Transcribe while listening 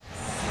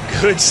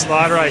good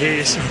slider right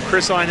here.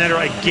 Chris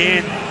Iannetta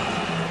again.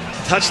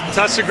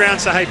 Touch the ground,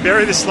 so hey,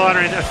 bury the slider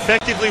in.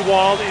 Effectively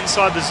wild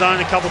inside the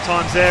zone a couple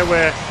times there,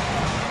 where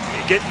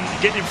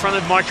getting in front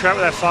of Mike Trout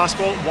with that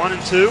fastball, 1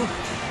 and 2,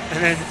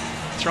 and then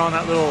throwing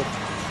that little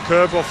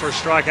curveball for a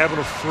strike, able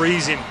to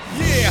freeze him.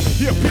 Yeah,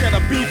 you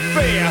better be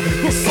fair.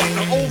 The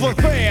sucker over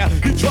there,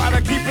 he tried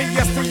to keep it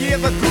yesteryear,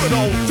 the good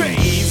old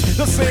days.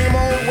 The same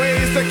old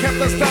ways that kept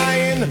us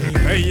dying.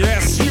 Hey,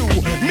 yes, you,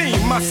 me,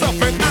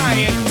 myself, and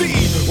I&D.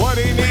 What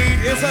he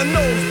need is a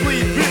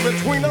nosebleed view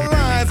between the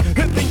lines.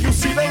 And then you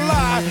see the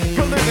lie,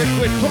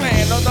 politically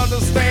planned. Don't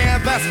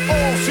understand, that's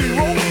all she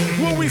wrote.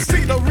 When we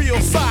see the real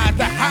side,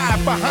 the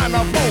hide behind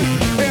a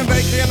vote. And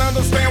they can't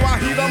understand why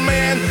he the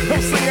man.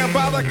 I'm singing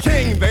about a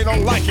king, they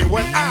don't like it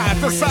when I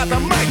decide to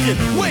make it.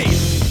 Wait,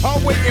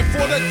 I'm waiting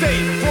for the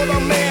day, for the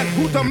man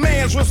who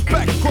demands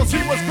respect, cause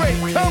he was great.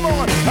 Come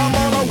on, I'm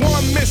on a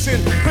one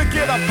mission to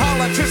get a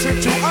politician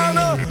to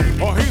honor,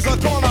 or he's a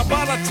goner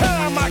by the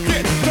time I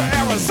get to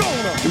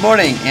Arizona. Good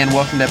morning, and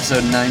welcome to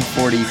episode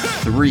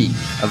 943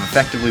 of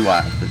Effectively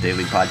Wild, the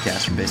daily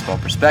podcast from Baseball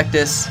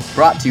Prospectus,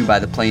 brought to you by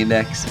the Play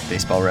Index,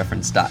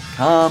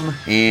 baseballreference.com,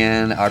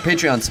 and our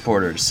Patreon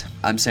supporters.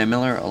 I'm Sam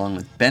Miller, along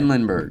with Ben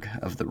Lindbergh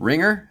of The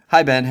Ringer.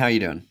 Hi, Ben. How are you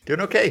doing?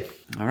 Doing okay.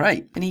 All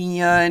right.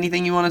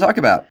 Anything you want to talk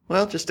about?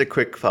 Well, just a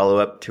quick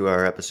follow-up to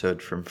our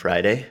episode from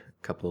Friday.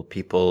 A couple of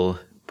people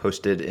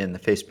posted in the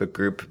Facebook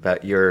group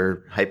about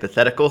your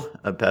hypothetical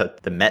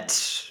about the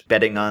Mets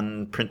betting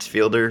on Prince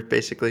Fielder,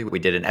 basically. We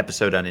did an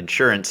episode on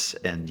insurance,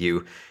 and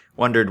you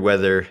wondered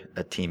whether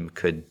a team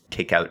could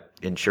take out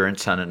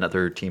insurance on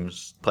another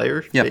team's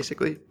player,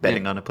 basically,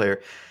 betting on a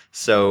player.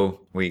 So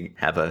we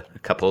have a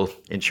couple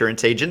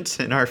insurance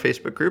agents in our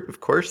Facebook group, of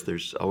course.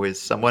 There's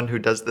always someone who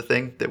does the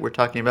thing that we're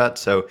talking about.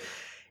 So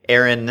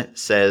Aaron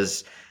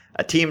says,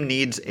 a team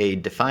needs a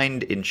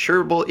defined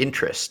insurable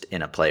interest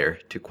in a player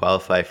to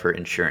qualify for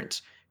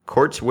insurance.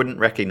 Courts wouldn't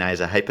recognize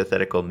a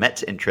hypothetical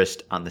Mets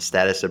interest on the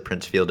status of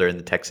Prince Fielder and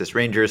the Texas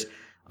Rangers.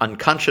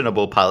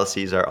 Unconscionable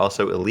policies are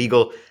also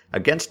illegal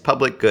against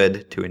public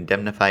good to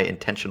indemnify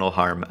intentional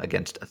harm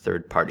against a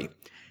third party.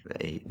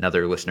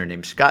 Another listener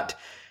named Scott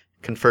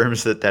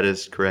confirms that that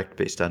is correct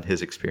based on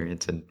his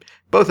experience, and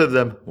both of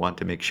them want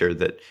to make sure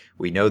that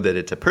we know that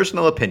it's a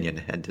personal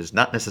opinion and does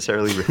not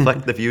necessarily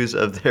reflect the views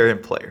of their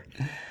employer.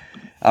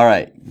 All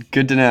right.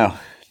 Good to know.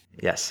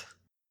 Yes.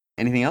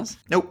 Anything else?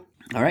 Nope.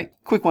 All right.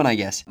 Quick one, I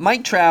guess.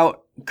 Mike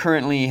Trout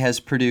currently has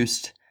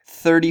produced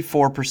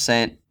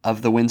 34%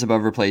 of the wins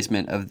above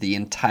replacement of the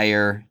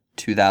entire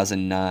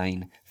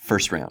 2009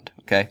 first round.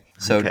 Okay?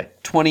 So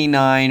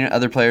 29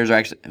 other players are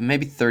actually,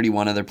 maybe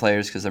 31 other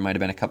players, because there might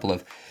have been a couple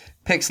of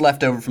picks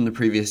left over from the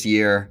previous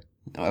year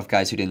of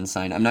guys who didn't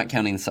sign. I'm not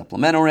counting the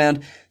supplemental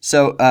round.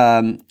 So,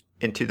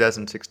 in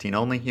 2016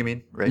 only, you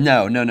mean, right?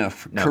 No.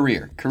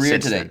 Career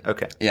Since today. Then.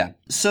 Okay. Yeah.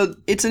 So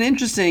it's an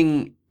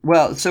interesting,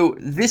 so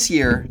this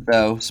year,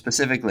 though,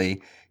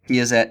 specifically, he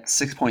is at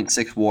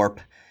 6.6 WARP,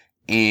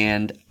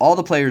 and all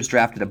the players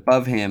drafted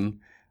above him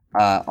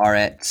are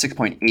at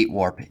 6.8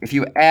 WARP. If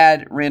you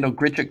add Randall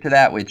Grichuk to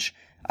that, which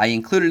I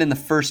included in the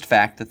first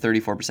fact, the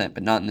 34%,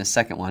 but not in the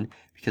second one,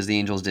 because the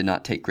Angels did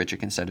not take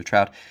Grichuk instead of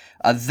Trout,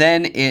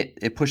 then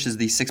it pushes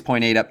the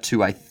 6.8 up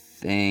to, I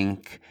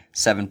think,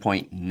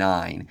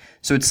 7.9.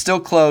 So it's still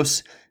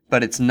close,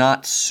 but it's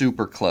not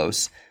super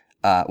close.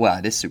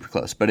 It is super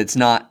close, but it's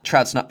not.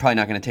 Trout's probably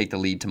not going to take the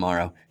lead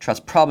tomorrow. Trout's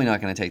probably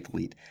not going to take the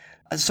lead.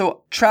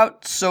 So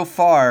Trout so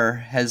far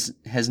has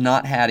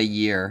not had a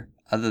year,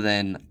 other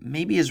than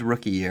maybe his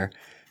rookie year,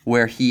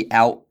 where he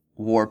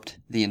out-warped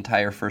the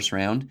entire first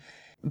round.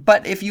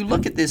 But if you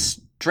look at this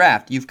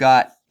draft, you've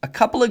got a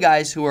couple of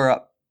guys who are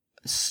up,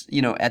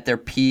 at their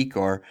peak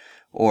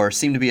or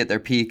seem to be at their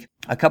peak.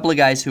 A couple of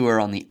guys who are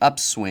on the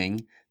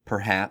upswing,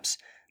 perhaps.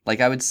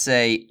 Like I would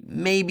say,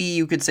 maybe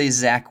you could say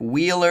Zach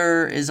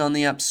Wheeler is on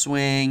the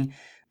upswing.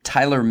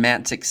 Tyler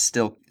Matzik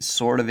still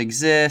sort of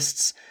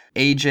exists.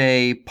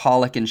 AJ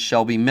Pollock and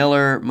Shelby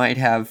Miller might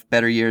have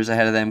better years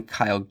ahead of them.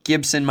 Kyle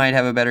Gibson might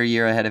have a better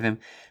year ahead of him.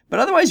 But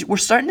otherwise, we're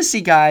starting to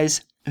see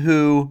guys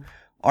who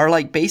are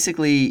like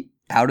basically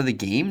out of the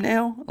game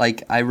now.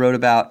 Like I wrote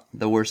about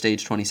the worst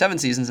age 27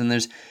 seasons, and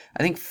there's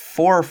I think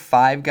 4 or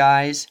 5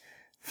 guys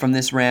from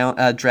this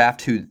round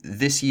draft who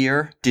this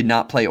year did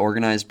not play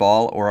organized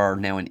ball or are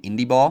now in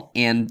indie ball.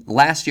 And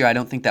last year, I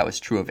don't think that was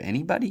true of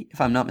anybody, if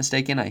I'm not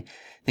mistaken. I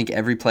think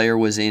every player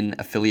was in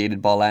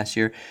affiliated ball last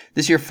year.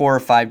 This year, 4 or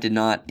 5 did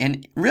not.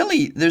 And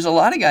really, there's a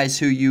lot of guys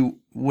who you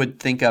would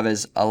think of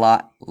as a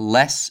lot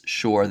less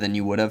sure than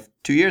you would have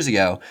 2 years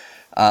ago,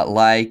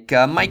 like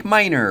Mike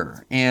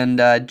Minor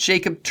and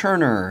Jacob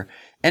Turner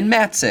and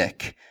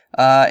Matzik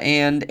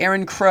and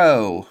Aaron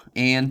Crow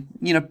and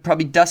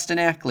probably Dustin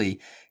Ackley.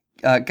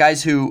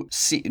 Guys who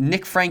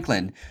Nick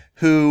Franklin,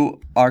 who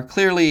are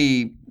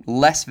clearly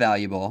less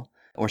valuable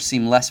or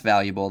seem less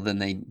valuable than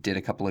they did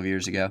a couple of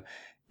years ago.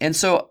 And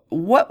so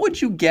what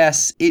would you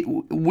guess?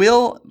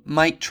 Will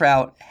Mike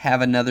Trout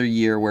have another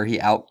year where he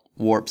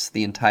out-warps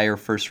the entire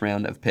first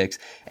round of picks?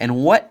 And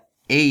what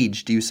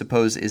age do you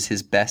suppose is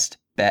his best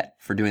bet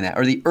for doing that?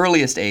 Or the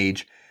earliest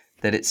age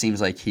that it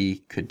seems like he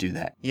could do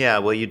that. Yeah,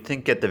 well, you'd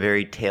think at the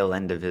very tail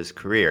end of his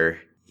career,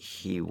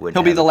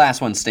 he'll be the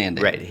last one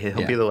standing. Right,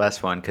 he'll be the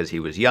last one because he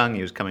was young,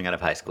 he was coming out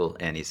of high school,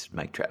 and he's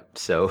Mike Trout.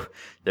 So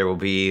there will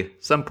be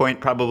some point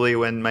probably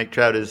when Mike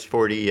Trout is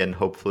 40 and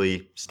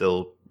hopefully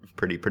still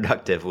pretty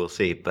productive, we'll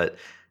see. But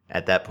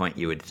at that point,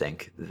 you would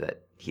think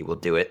that he will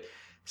do it.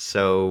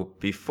 So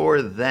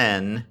before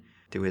then,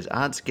 do his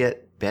odds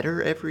get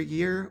better every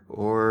year,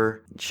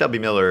 or Shelby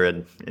Miller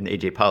and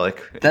AJ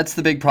Pollock? That's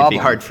the big problem.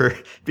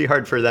 It'd be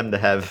hard for them to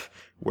have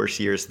worse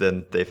years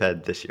than they've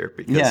had this year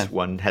because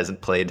one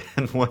hasn't played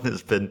and one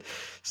has been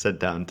sent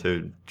down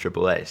to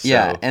AAA. So.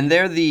 Yeah, and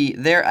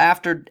they're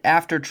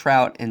after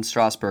Trout and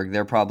Strasburg,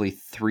 they're probably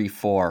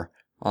 3-4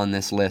 on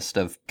this list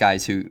of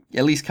guys who,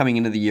 at least coming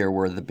into the year,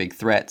 were the big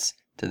threats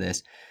to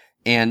this.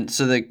 And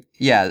so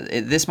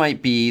this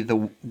might be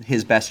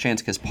his best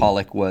chance because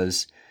Pollock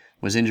was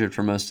injured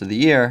for most of the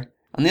year.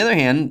 On the other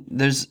hand,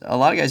 there's a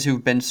lot of guys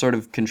who've been sort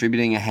of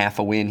contributing a half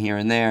a win here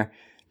and there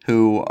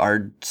who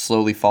are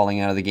slowly falling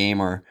out of the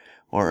game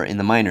or in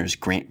the minors,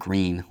 Grant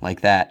Green,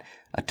 like that,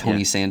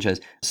 Tony Sanchez.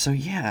 So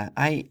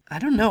I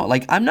don't know.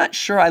 Like, I'm not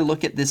sure I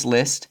look at this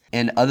list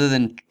and other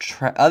than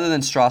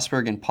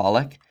Strasburg and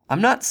Pollock,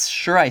 I'm not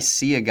sure I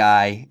see a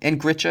guy, and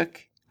Grichuk,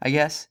 I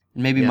guess,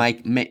 maybe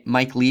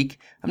Mike Leake.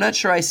 I'm not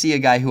sure I see a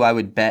guy who I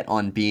would bet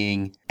on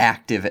being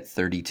active at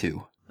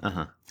 32.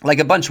 Uh-huh. Like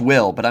a bunch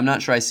will, but I'm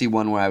not sure I see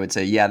one where I would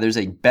say, there's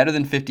a better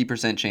than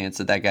 50% chance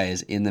that guy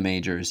is in the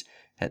majors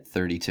at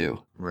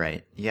 32.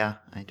 Right. Yeah,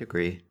 I'd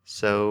agree.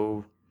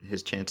 So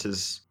his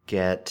chances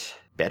get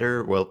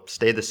better,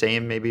 stay the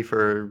same maybe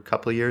for a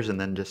couple of years and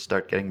then just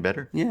start getting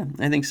better? Yeah,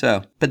 I think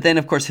so. But then,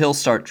 of course, he'll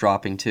start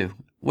dropping too.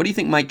 What do you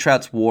think Mike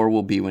Trout's WAR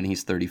will be when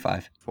he's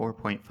 35?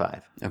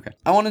 4.5. Okay.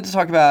 I wanted to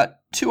talk about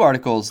two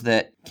articles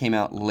that came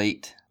out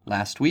late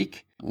last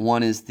week.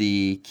 One is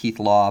the Keith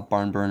Law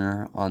barn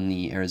burner on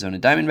the Arizona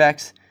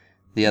Diamondbacks.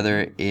 The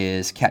other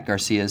is Kat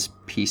Garcia's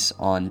piece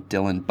on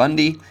Dylan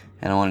Bundy.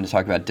 And I wanted to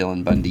talk about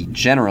Dylan Bundy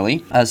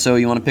generally. So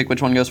you want to pick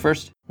which one goes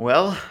first?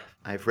 Well,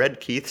 I've read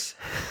Keith's,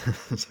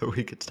 so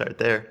we could start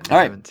there. All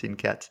right. I haven't seen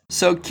Kat's.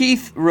 So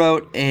Keith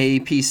wrote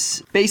a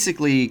piece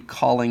basically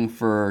calling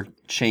for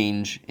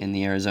change in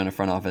the Arizona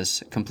front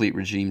office, complete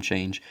regime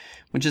change,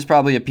 which is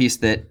probably a piece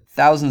that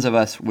thousands of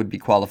us would be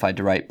qualified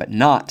to write, but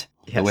not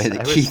the way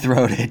that Keith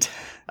wrote it.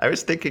 I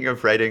was thinking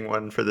of writing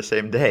one for the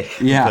same day.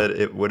 Yeah. But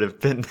it would have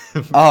been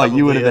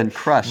you would have been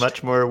crushed.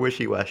 Much more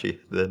wishy-washy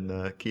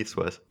than Keith's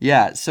was.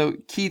 Yeah, so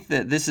Keith,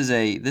 this is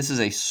a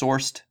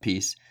sourced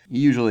piece,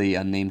 usually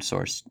unnamed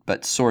source,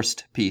 but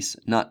sourced piece.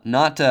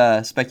 Not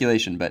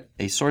speculation, but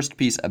a sourced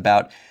piece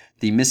about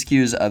the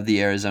miscues of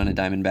the Arizona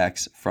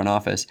Diamondbacks front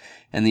office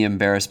and the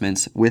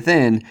embarrassments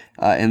within,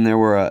 and there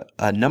were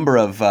a number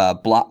of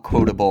block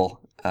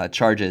quotable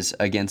charges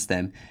against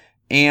them.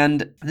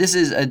 And this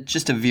is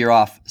just to veer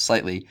off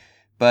slightly,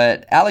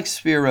 but Alex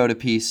Spear wrote a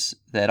piece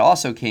that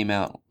also came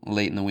out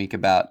late in the week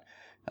about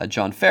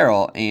John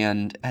Farrell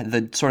and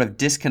the sort of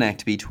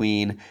disconnect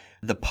between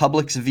the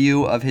public's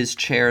view of his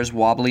chair's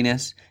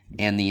wobbliness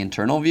and the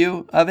internal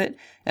view of it.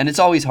 And it's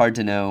always hard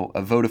to know.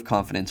 A vote of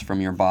confidence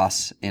from your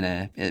boss,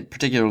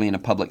 particularly in a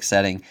public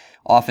setting,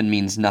 often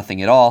means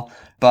nothing at all.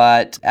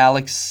 But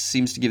Alex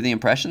seems to give the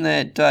impression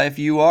that if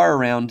you are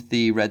around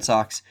the Red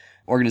Sox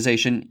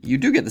organization, you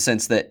do get the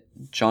sense that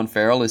John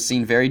Farrell is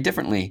seen very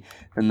differently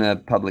than the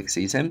public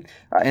sees him.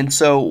 And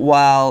so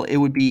while it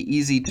would be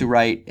easy to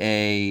write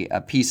a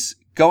piece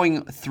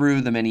going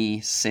through the many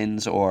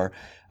sins or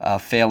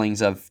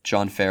failings of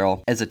John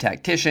Farrell as a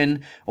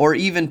tactician, or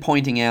even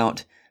pointing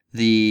out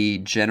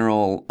the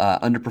general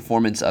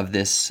underperformance of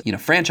this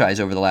franchise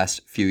over the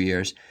last few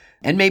years,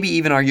 and maybe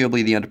even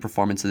arguably the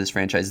underperformance of this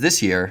franchise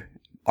this year,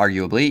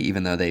 arguably,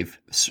 even though they've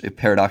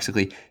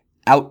paradoxically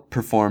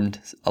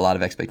outperformed a lot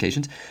of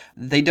expectations.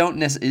 They don't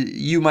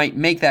you might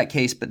make that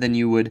case, but then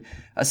you would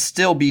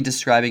still be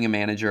describing a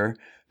manager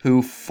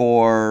who,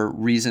 for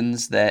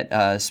reasons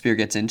that Spear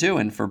gets into,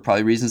 and for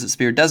probably reasons that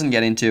Spear doesn't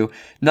get into,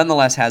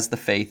 nonetheless has the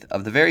faith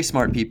of the very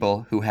smart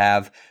people who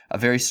have a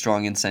very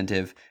strong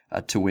incentive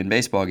to win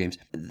baseball games.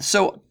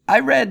 So I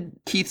read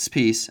Keith's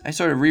piece, I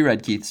sort of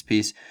reread Keith's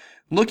piece,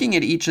 looking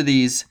at each of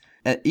these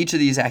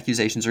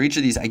accusations, or each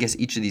of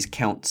these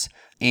counts,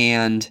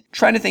 and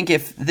trying to think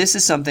if this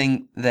is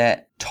something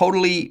that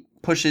totally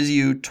pushes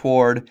you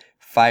toward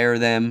fire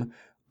them,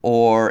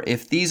 or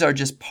if these are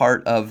just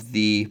part of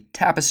the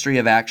tapestry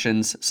of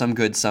actions, some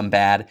good, some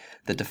bad,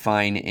 that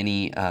define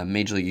any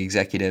Major League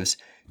executive's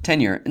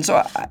tenure. And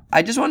so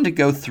I just wanted to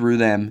go through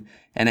them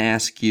and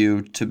ask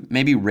you to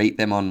maybe rate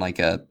them on like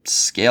a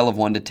scale of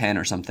 1 to 10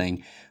 or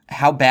something,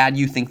 how bad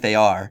you think they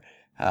are,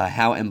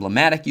 how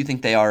emblematic you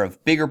think they are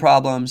of bigger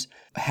problems.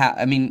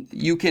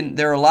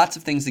 There are lots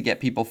of things that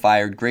get people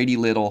fired. Grady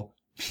Little,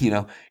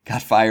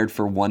 got fired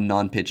for one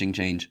non-pitching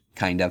change,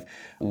 kind of.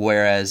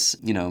 Whereas,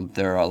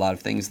 there are a lot of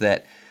things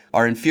that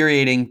are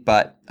infuriating,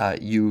 but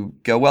you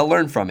go, well,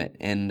 learn from it,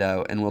 and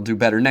we'll do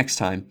better next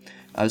time.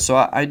 So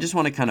I just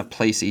want to kind of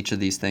place each of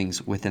these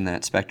things within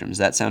that spectrum. Does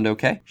that sound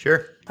okay?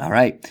 Sure. All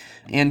right.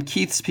 And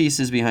Keith's piece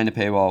is behind a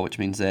paywall, which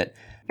means that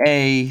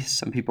A,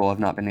 some people have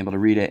not been able to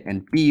read it,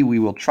 and B, we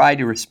will try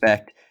to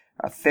respect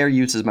fair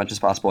use as much as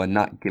possible and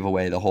not give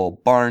away the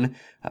whole barn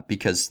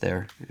because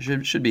there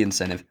should be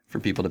incentive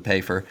for people to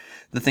pay for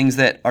the things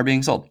that are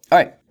being sold. All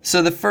right.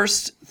 So the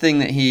first thing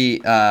that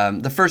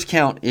the first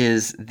count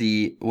is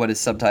what is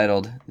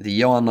subtitled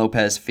the Yohan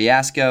Lopez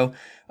fiasco.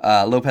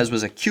 Lopez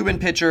was a Cuban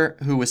pitcher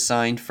who was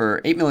signed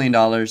for $8 million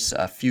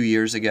a few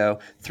years ago,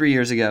 3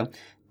 years ago.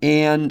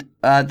 And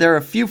there are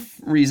a few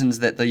reasons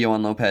that the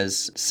Yohan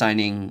Lopez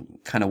signing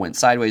kind of went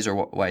sideways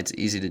or why it's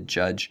easy to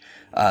judge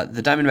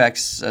the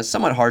Diamondbacks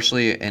somewhat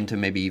harshly and to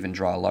maybe even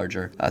draw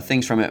larger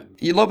things from it.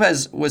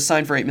 Lopez was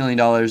signed for $8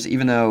 million,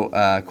 even though,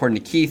 according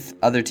to Keith,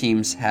 other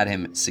teams had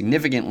him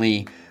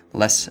significantly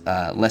less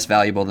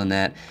valuable than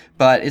that.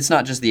 But it's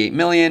not just the $8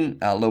 million.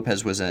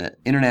 Lopez was an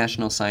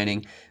international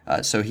signing,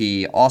 so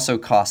he also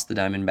cost the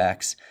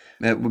Diamondbacks.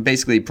 It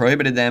basically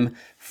prohibited them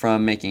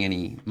from making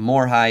any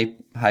more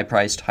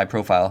high-priced,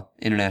 high-profile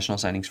international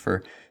signings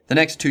for the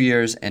next 2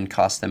 years and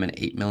cost them an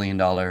 $8 million,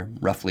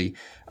 roughly,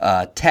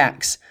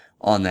 tax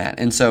on that.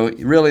 And so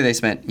really they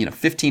spent,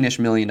 $15-ish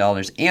million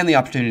and the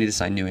opportunity to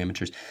sign new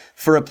amateurs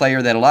for a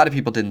player that a lot of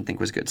people didn't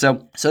think was good.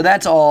 So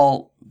that's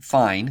all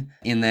fine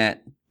in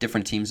that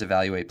different teams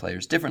evaluate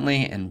players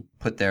differently and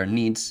put their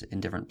needs in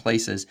different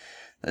places.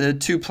 The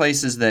two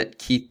places that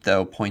Keith,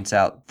 though, points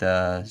out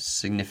the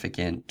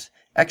significant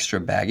extra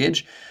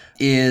baggage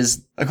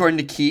is, according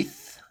to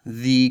Keith,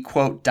 the,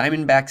 quote,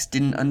 Diamondbacks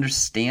didn't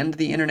understand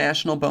the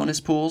international bonus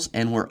pools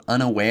and were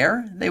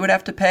unaware they would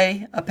have to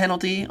pay a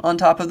penalty on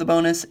top of the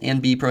bonus and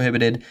be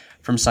prohibited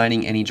from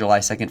signing any July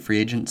 2nd free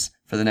agents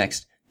for the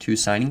next 2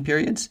 signing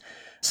periods.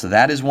 So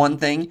that is one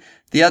thing.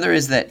 The other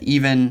is that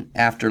even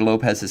after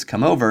Lopez has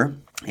come over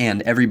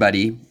and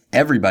everybody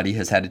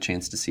has had a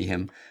chance to see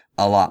him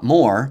a lot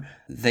more,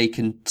 they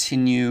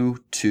continue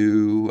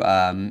to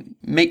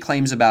make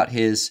claims about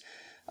his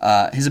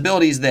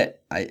abilities that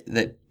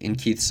in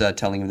Keith's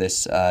telling of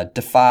this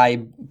defy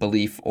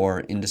belief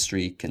or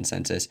industry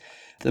consensus.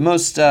 The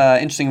most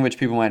interesting of which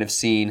people might have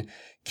seen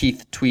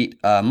Keith tweet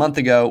a month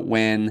ago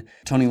when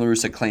Tony La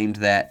Russa claimed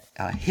that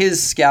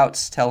his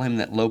scouts tell him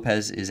that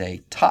Lopez is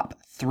a top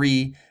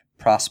 3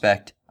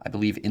 prospect, I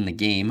believe, in the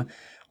game,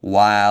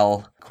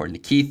 while, according to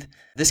Keith,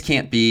 this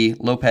can't be.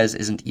 Lopez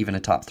isn't even a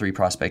top 3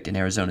 prospect in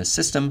Arizona's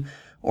system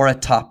or a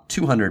top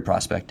 200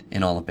 prospect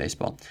in all of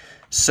baseball.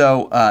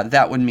 So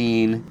that would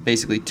mean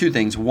basically 2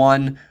 things.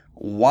 One,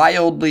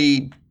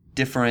 wildly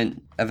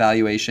different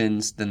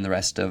evaluations than the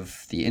rest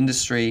of the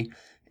industry.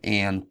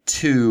 And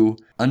 2,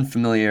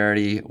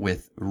 unfamiliarity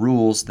with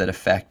rules that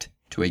affect,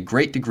 to a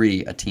great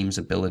degree, a team's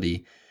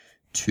ability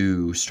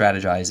to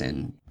strategize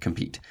and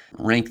compete.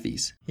 Rank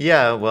these.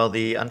 Yeah, well,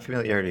 the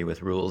unfamiliarity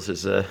with rules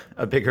is a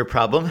bigger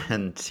problem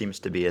and seems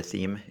to be a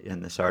theme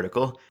in this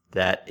article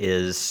that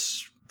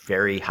is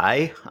very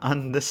high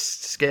on this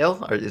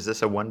scale. Or is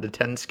this a 1 to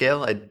 10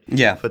 scale? I'd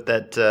put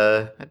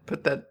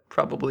that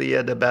probably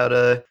at about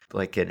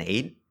an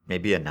 8,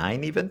 maybe a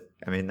 9 even.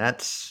 I mean,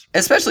 that's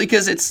especially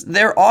because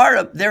there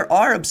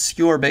are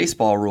obscure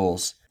baseball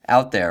rules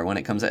out there when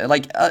it comes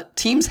to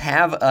teams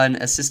have an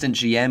assistant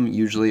GM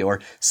usually or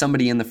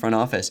somebody in the front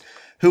office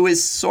who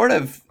is sort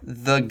of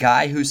the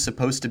guy who's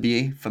supposed to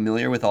be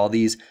familiar with all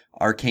these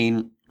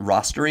arcane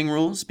rostering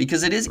rules,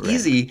 because it is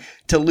easy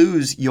to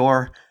lose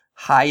your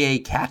high A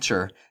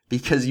catcher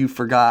because you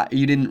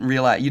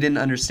didn't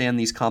understand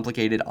these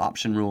complicated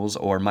option rules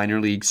or minor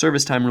league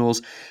service time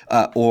rules,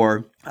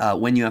 or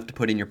when you have to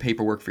put in your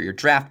paperwork for your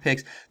draft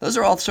picks. Those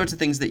are all sorts of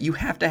things that you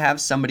have to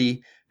have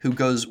somebody who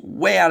goes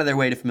way out of their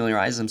way to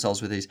familiarize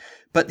themselves with these.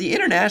 But the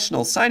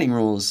international signing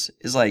rules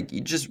is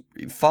you just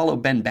follow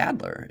Ben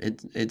Badler.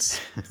 It's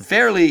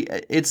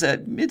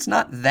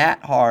not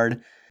that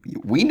hard.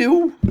 We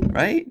knew,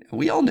 right?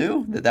 We all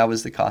knew that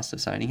was the cost of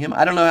signing him.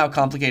 I don't know how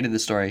complicated the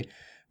story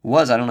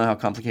was. I don't know how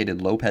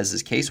complicated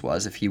Lopez's case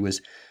was, if he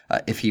was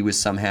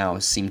somehow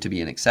seemed to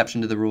be an exception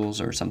to the rules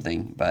or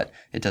something, but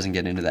it doesn't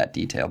get into that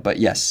detail. But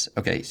yes,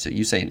 okay, so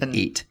you say an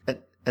 8.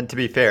 And to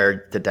be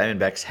fair, the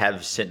Diamondbacks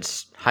have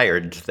since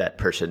hired that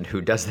person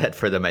who does that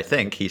for them, I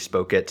think. He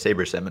spoke at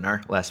Sabre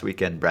Seminar last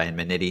weekend. Brian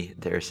Menitti,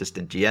 their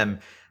assistant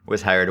GM,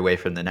 was hired away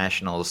from the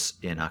Nationals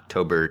in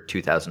October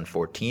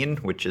 2014,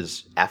 which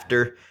is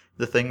after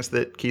the things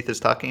that Keith is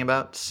talking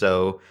about.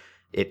 So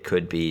it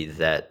could be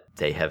that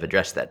they have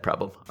addressed that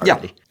problem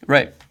already. Yeah,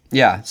 right.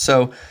 Yeah,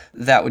 so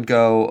that would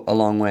go a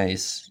long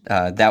ways.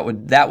 That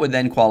would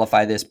then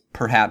qualify this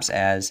perhaps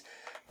as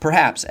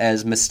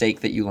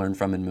mistake that you learn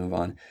from and move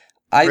on.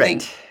 I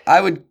think I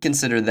would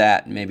consider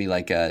that maybe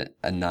like a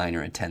 9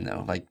 or a 10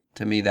 though.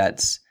 To me,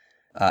 that's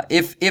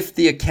if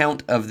the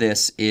account of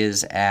this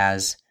is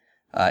as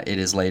it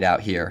is laid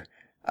out here,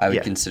 I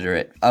would consider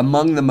it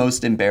among the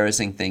most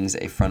embarrassing things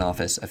a front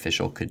office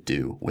official could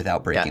do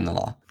without breaking the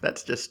law.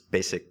 That's just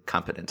basic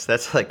competence.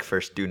 That's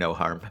first do no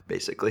harm,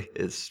 basically,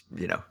 is,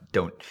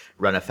 don't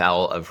run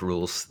afoul of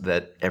rules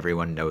that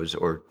everyone knows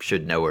or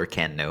should know or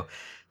can know.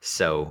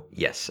 So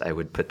yes, I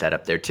would put that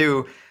up there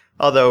too.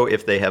 Although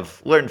if they have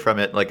learned from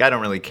it, I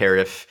don't really care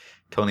if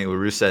Tony La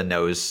Russa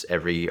knows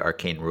every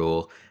arcane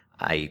rule.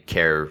 I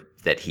care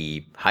that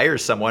he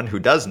hires someone who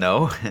does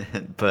know.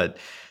 But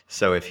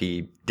so if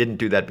he didn't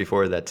do that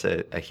before, that's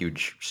a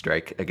huge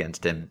strike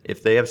against him.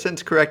 If they have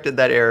since corrected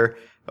that error,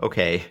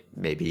 okay,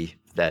 maybe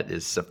that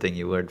is something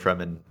you learn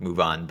from and move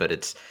on, but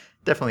it's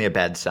definitely a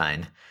bad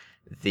sign.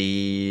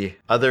 The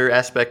other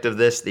aspect of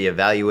this, the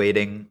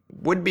evaluating,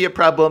 would be a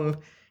problem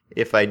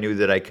if I knew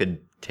that I could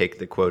take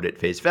the quote at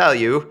face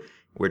value.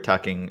 We're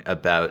talking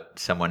about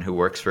someone who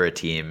works for a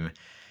team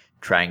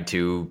trying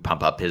to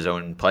pump up his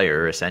own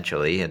player,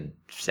 essentially, and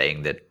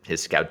saying that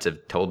his scouts have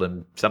told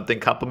him something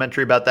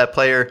complimentary about that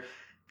player.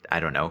 I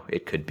don't know.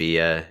 It could be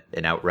an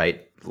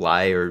outright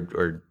lie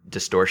or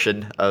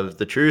distortion of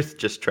the truth,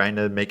 just trying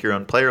to make your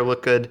own player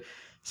look good.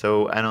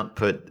 So I don't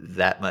put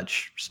that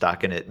much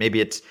stock in it.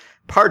 Maybe it's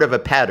part of a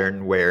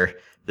pattern where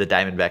the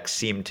Diamondbacks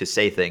seem to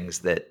say things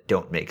that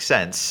don't make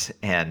sense,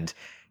 and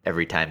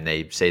every time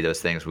they say those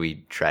things,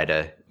 we try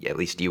to, at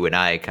least you and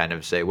I, kind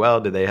of say,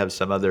 well, do they have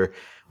some other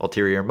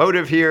ulterior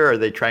motive here? Are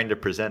they trying to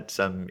present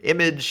some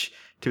image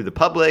to the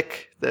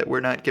public that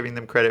we're not giving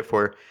them credit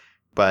for?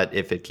 But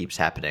if it keeps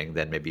happening,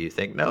 then maybe you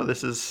think, no,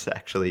 this is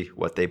actually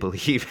what they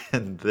believe,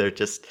 and they're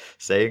just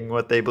saying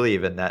what they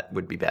believe, and that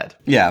would be bad.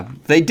 Yeah,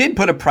 they did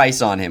put a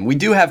price on him. We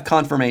do have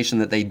confirmation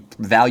that they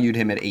valued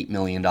him at $8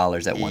 million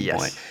at one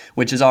point,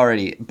 which is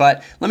already...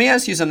 But let me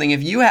ask you something.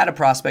 If you had a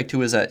prospect who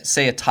was,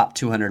 say, a top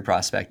 200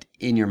 prospect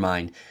in your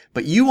mind,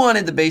 but you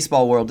wanted the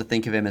baseball world to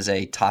think of him as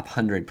a top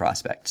 100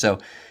 prospect, so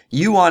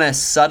you want to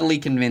subtly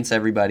convince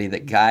everybody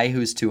that guy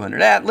who's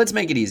 200, let's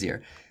make it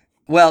easier.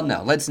 Well,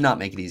 no, let's not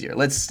make it easier.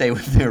 Let's stay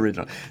with the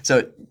original.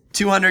 So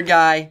 200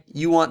 guy,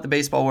 you want the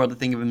baseball world to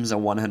think of him as a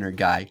 100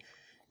 guy.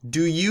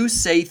 Do you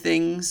say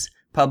things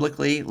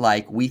publicly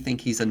like we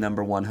think he's a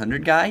number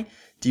 100 guy?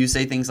 Do you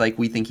say things like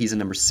we think he's a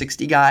number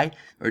 60 guy?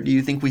 Or do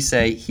you think we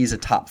say he's a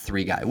top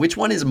 3 guy? Which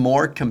one is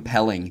more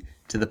compelling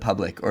to the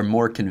public or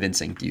more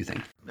convincing, do you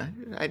think?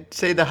 I'd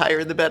say the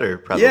higher the better,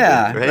 probably.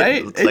 Yeah,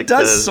 right? It's it like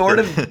does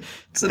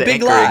it's a the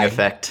big anchoring lie.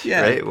 effect,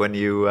 yeah. Right? When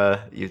you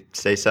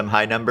say some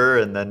high number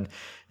and then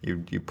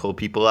you pull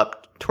people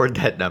up toward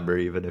that number,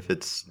 even if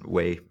it's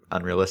way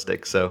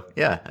unrealistic. So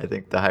yeah, I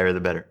think the higher the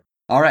better.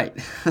 All right.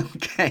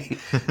 Okay.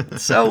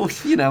 So,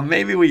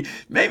 maybe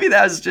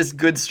that was just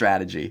good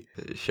strategy.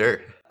 Sure.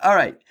 All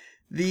right.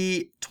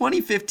 The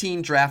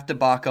 2015 draft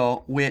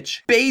debacle,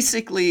 which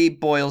basically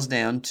boils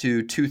down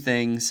to two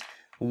things.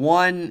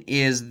 One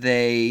is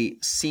they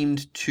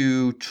seemed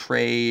to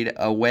trade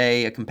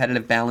away a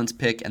competitive balance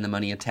pick and the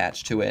money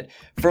attached to it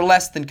for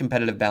less than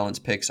competitive balance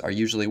picks are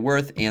usually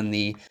worth, and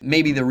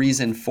maybe the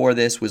reason for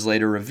this was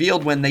later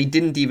revealed when they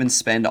didn't even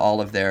spend all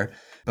of their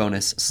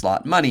bonus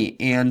slot money.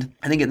 And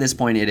I think at this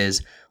point it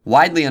is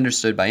widely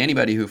understood by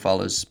anybody who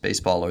follows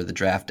baseball or the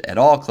draft at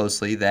all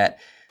closely that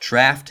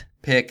draft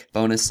pick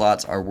bonus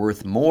slots are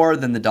worth more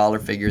than the dollar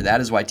figure.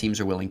 That is why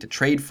teams are willing to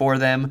trade for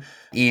them,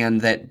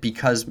 and that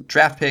because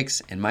draft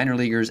picks and minor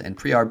leaguers and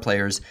pre-arb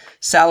players'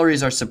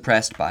 salaries are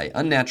suppressed by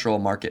unnatural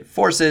market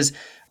forces,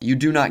 you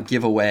do not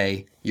give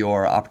away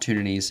your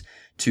opportunities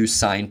to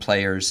sign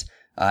players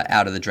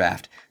out of the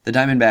draft. The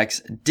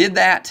Diamondbacks did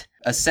that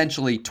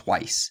essentially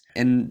twice,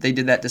 and they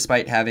did that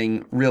despite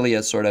having really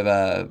a sort of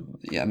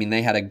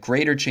they had a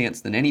greater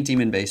chance than any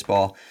team in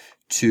baseball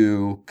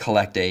to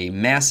collect a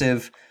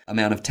massive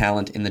amount of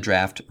talent in the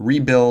draft,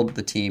 rebuild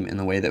the team in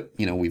the way that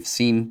we've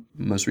seen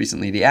most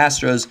recently the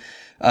Astros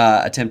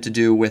attempt to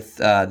do with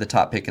the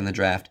top pick in the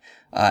draft,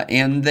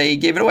 and they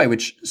gave it away,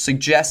 which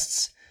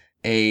suggests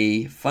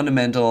a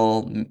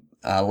fundamental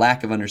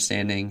lack of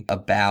understanding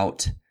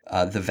about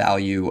the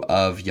value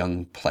of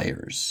young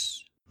players.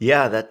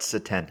 Yeah, that's a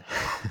 10.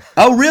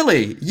 Oh,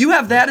 really? You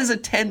have that as a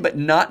 10, but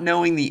not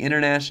knowing the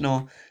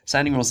international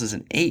signing rules is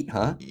an 8,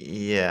 huh?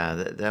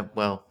 Yeah,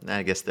 well,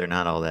 I guess they're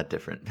not all that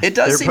different. It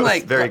does they're seem both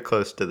like very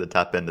close to the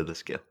top end of the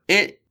scale.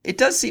 It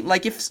does seem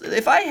like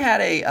if I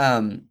had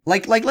a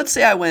like let's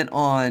say I went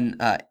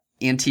on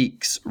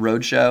Antiques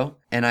Roadshow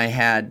and I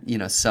had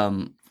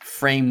some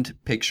framed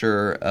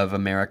picture of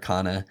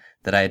Americana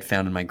that I had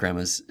found in my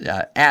grandma's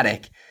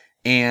attic,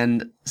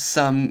 and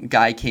some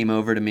guy came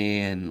over to me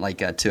and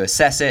to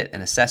assess it,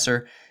 an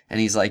assessor, and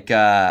he's like,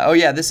 oh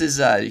yeah, this is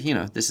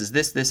this is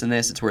this and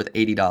this, it's worth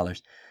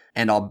 $80,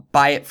 and I'll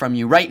buy it from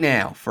you right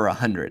now for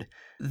 $100.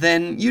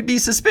 Then you'd be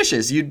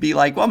suspicious. You'd be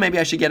like, well, maybe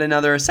I should get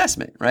another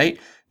assessment, right?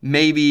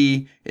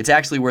 Maybe it's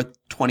actually worth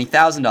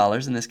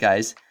 $20,000 and this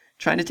guy's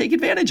trying to take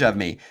advantage of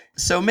me.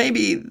 So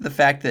maybe the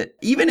fact that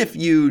even if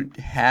you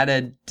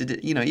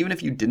even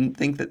if you didn't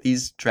think that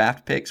these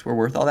draft picks were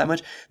worth all that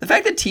much, the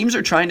fact that teams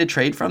are trying to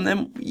trade from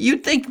them,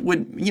 you'd think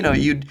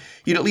you'd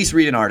at least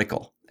read an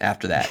article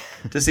after that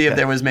to see if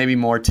there was maybe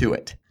more to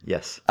it.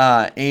 Yes.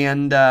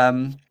 And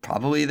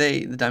probably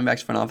the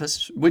Diamondbacks front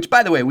office, which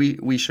by the way,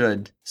 we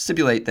should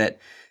stipulate that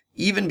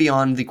even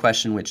beyond the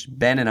question which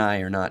Ben and I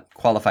are not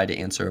qualified to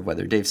answer of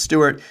whether Dave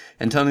Stewart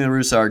and Tony La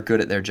Russa are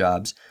good at their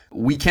jobs,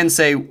 we can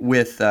say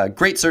with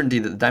great certainty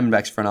that the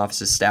Diamondbacks front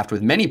office is staffed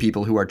with many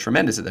people who are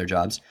tremendous at their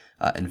jobs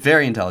and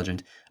very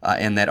intelligent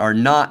and that are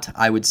not,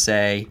 I would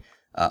say,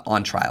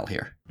 on trial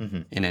here.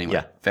 in any way.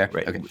 Yeah, Fair?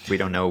 right. Okay. We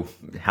don't know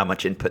how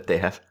much input they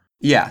have.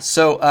 Yeah,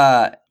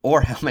 so,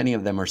 or how many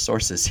of them are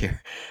sources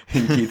here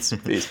in Keith's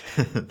piece.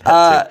 That's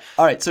it.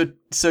 All right, so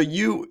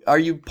are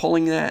you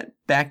pulling that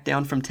back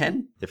down from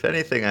 10? If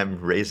anything, I'm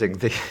raising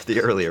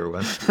the earlier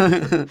one.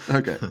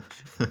 Okay.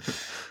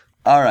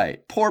 All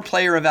right, poor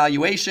player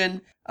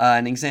evaluation.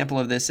 An example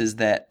of this is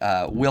that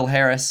Will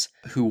Harris,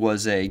 who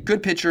was a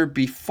good pitcher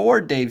before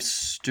Dave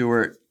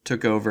Stewart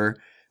took over,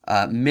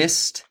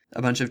 missed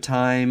a bunch of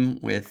time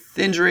with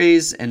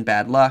injuries and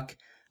bad luck,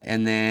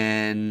 and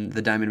then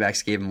the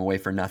Diamondbacks gave him away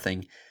for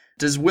nothing.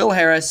 Does Will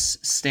Harris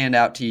stand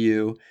out to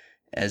you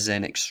as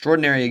an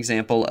extraordinary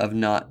example of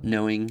not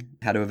knowing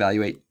how to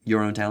evaluate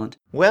your own talent?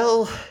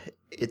 Well,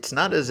 it's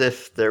not as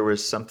if there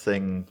was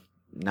something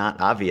not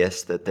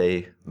obvious that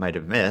they might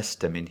have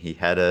missed. I mean, he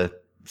had a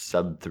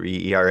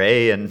sub-3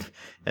 ERA and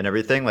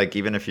everything. Like,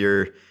 even if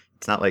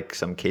it's not like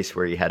some case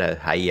where he had a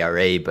high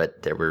ERA,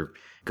 but there were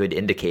good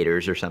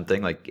indicators or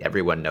something. Like,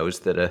 everyone knows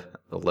that a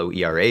low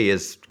ERA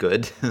is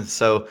good.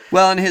 So,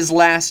 well, in his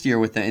last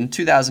year in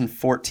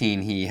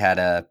 2014, he had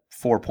a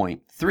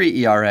 4.3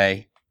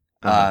 ERA.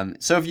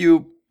 So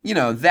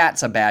if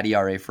that's a bad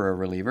ERA for a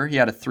reliever. He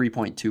had a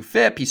 3.2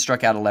 FIP. He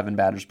struck out 11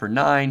 batters per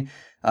 9.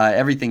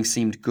 Everything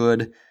seemed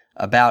good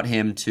about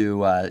him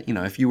to,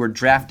 if you were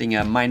drafting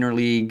a minor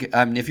league,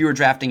 if you were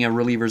drafting a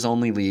relievers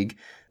only league,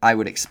 I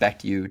would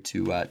expect you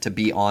to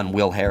be on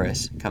Will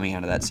Harris coming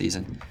out of that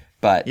season.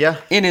 But yeah,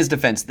 in his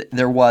defense,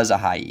 there was a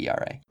high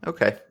ERA.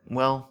 Okay.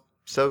 Well,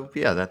 so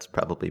yeah, that's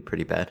probably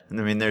pretty bad. I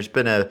mean, there's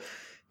been a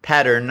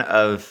pattern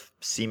of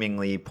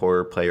seemingly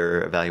poor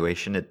player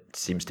evaluation. It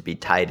seems to be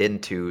tied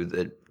into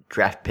the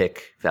draft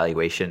pick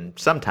valuation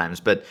sometimes,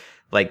 but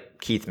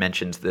like Keith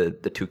mentions the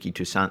Touki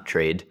Toussaint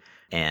trade,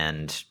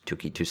 and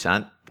Touki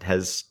Toussaint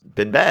has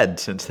been bad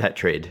since that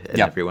trade. And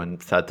everyone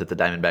thought that the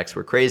Diamondbacks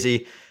were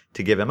crazy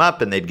to give him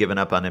up, and they'd given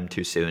up on him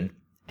too soon.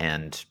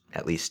 And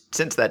at least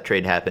since that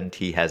trade happened,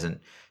 he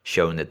hasn't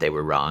shown that they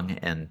were wrong.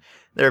 And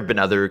there have been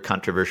other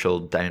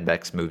controversial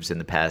Diamondbacks moves in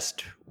the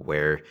past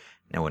where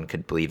no one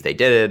could believe they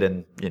did it.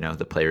 And,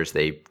 the players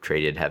they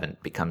traded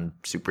haven't become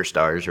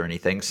superstars or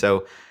anything.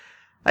 So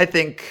I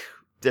think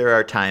there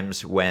are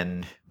times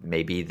when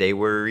maybe they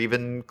were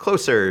even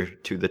closer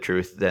to the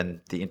truth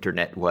than the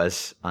internet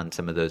was on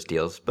some of those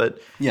deals.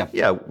 But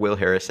yeah, Will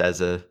Harris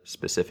as a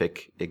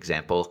specific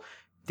example.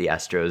 The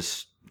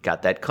Astros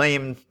got that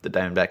claim, the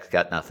Diamondbacks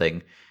got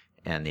nothing,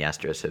 and the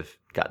Astros have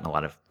gotten a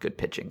lot of good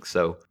pitching.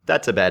 So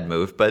that's a bad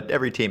move, but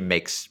every team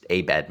makes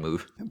a bad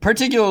move.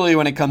 Particularly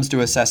when it comes to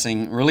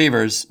assessing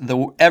relievers,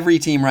 every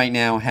team right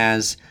now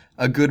has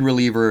a good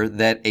reliever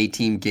that a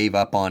team gave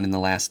up on in the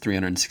last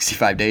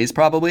 365 days,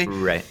 probably.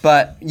 Right.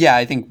 But yeah,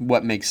 I think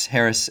what makes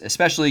Harris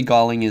especially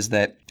galling is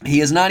that he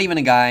is not even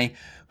a guy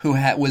who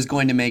was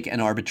going to make an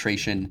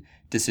arbitration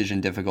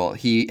decision difficult.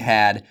 He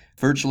had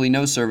virtually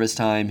no service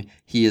time.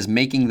 He is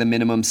making the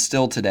minimum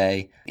still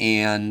today.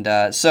 And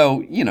so,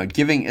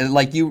 giving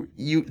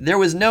there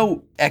was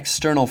no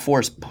external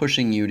force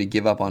pushing you to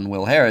give up on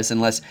Will Harris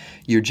unless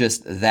you're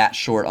just that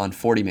short on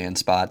 40-man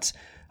spots,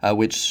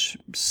 which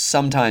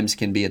sometimes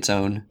can be its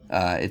own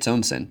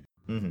sin.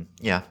 Mm-hmm.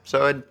 Yeah.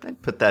 So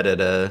I'd put that at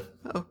a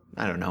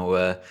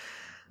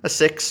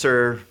 6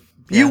 or...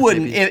 You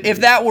wouldn't,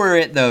 if that were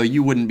it though,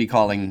 you wouldn't be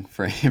calling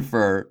for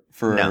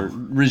no.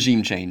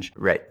 Regime change.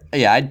 Right.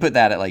 Yeah, I'd put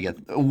that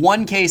at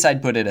one case,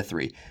 I'd put it a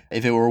 3.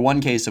 If it were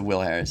one case of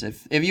Will Harris.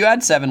 If you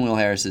had 7 Will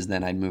Harrises,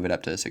 then I'd move it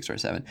up to a 6 or a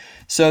 7.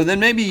 So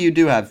then maybe you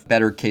do have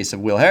better case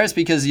of Will Harris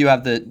because you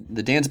have the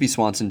Dansby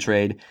Swanson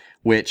trade,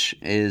 which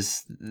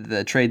is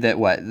the trade that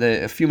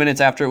a few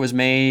minutes after it was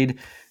made,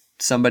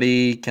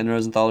 Ken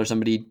Rosenthal or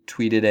somebody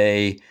tweeted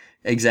a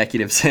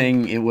executive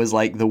saying it was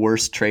like the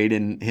worst trade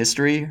in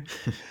history.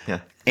 Yeah.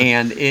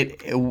 And it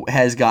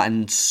has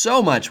gotten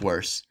so much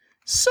worse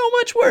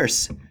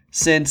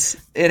since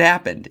it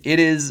happened. It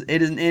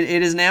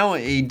is now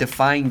a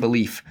defying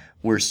belief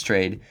worst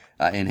trade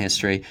in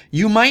history.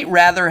 You might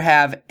rather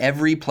have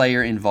every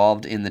player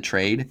involved in the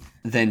trade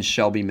than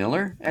Shelby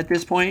Miller at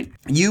this point.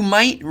 You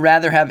might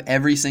rather have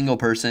every single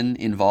person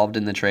involved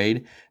in the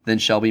trade than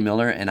Shelby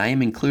Miller, and I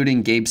am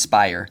including Gabe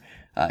Spire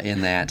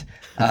in that.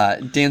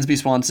 Dansby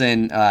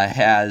Swanson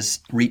has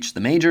reached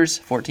the majors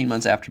 14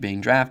 months after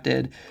being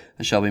drafted.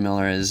 Shelby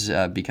Miller has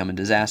become a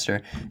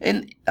disaster.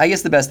 And I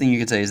guess the best thing you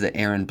could say is that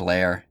Aaron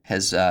Blair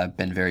has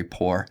been very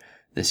poor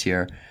this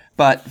year,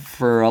 but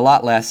for a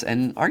lot less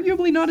and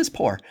arguably not as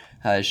poor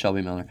as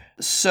Shelby Miller.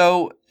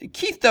 So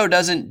Keith, though,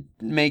 doesn't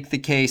make the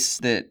case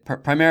that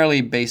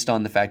primarily based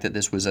on the fact that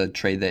this was a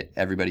trade that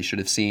everybody should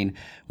have seen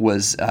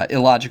was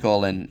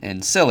illogical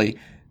and silly,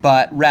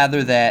 but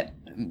rather that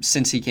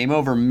since he came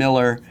over,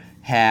 Miller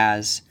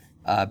has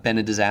been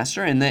a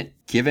disaster, and that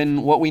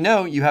given what we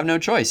know, you have no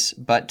choice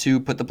but to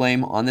put the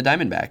blame on the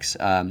Diamondbacks.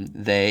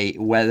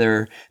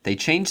 Whether they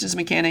changed his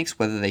mechanics,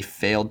 whether they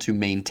failed to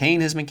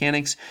maintain his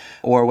mechanics,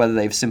 or whether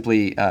they've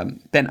simply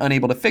been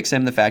unable to fix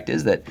him, the fact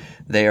is that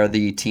they are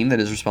the team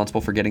that is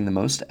responsible for getting the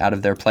most out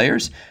of their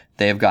players.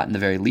 They have gotten the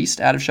very least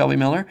out of Shelby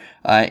Miller,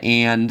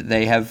 and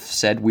they have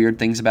said weird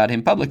things about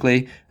him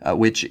publicly,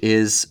 which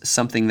is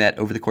something that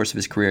over the course of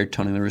his career,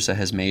 Tony La Russa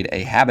has made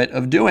a habit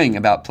of doing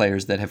about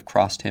players that have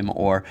crossed him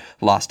or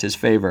lost his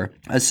favor.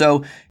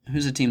 So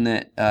who's a team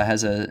that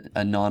has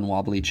a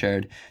non-wobbly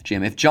chaired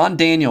GM? If John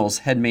Daniels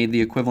had made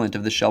the equivalent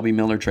of the Shelby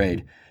Miller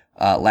trade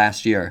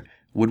last year,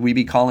 would we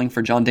be calling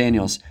for John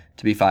Daniels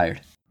to be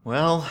fired?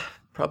 Well,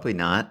 probably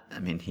not. I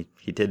mean,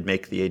 he did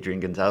make the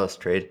Adrian Gonzalez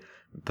trade,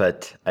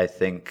 but I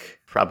think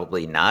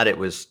probably not. It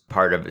was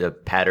part of a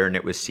pattern.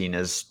 It was seen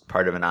as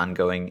part of an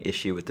ongoing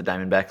issue with the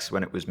Diamondbacks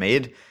when it was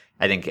made.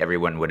 I think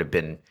everyone would have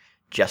been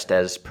just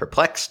as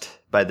perplexed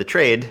by the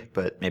trade,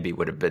 but maybe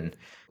would have been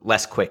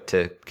less quick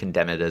to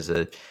condemn it as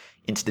a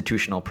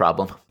institutional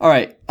problem. All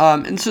right.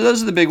 And so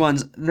those are the big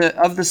ones.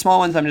 Of the small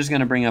ones, I'm just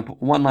going to bring up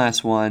one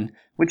last one,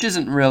 which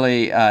isn't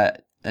really a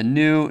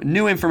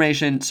new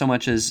information so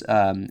much as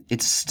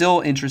it's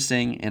still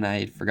interesting, and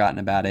I had forgotten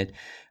about it.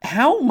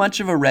 How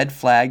much of a red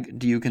flag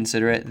do you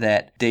consider it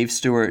that Dave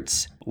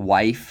Stewart's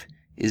wife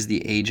is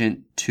the agent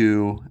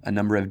to a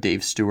number of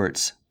Dave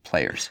Stewart's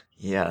players?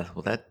 Yeah,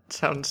 well, that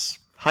sounds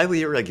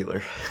highly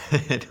irregular.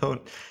 I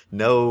don't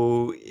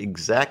know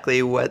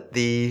exactly what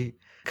the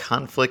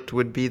conflict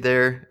would be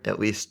there, at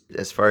least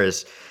as far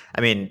as,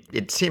 I mean,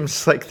 it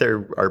seems like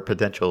there are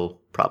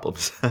potential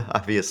problems,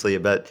 obviously,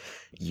 about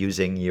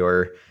using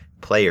your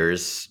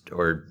players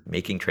or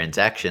making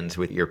transactions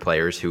with your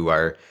players who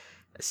are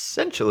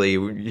essentially,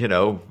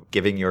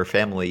 giving your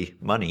family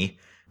money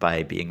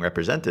by being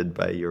represented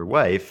by your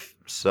wife.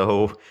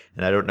 So,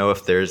 and I don't know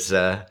if there's,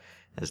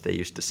 as they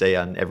used to say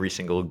on every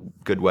single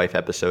Good Wife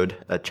episode,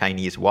 a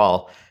Chinese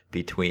wall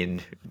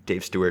between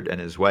Dave Stewart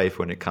and his wife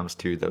when it comes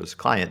to those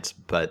clients,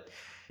 but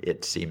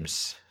it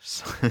seems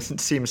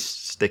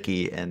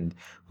sticky and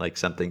like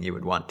something you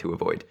would want to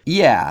avoid.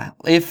 Yeah.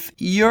 If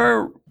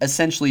your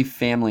essentially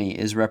family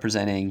is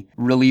representing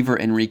reliever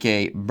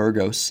Enrique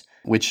Burgos,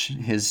 which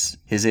his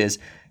is,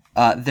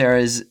 there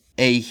is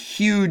a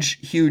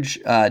huge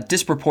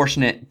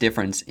disproportionate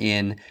difference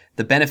in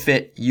the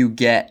benefit you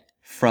get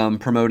from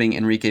promoting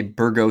Enrique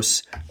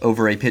Burgos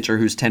over a pitcher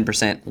who's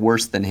 10%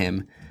 worse than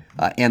him,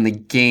 and the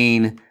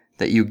gain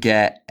that you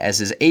get as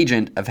his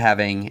agent of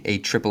having a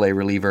AAA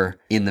reliever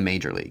in the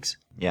major leagues.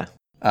 Yeah.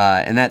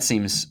 And that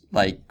seems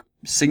like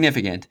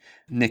significant.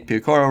 Nick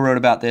Piacoro wrote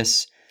about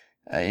this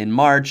in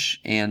March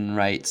and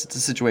writes, it's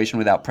a situation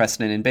without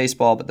precedent in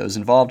baseball, but those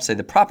involved say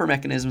the proper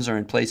mechanisms are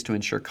in place to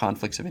ensure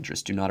conflicts of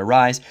interest do not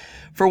arise.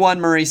 For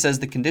one, Murray says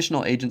the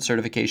conditional agent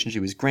certification she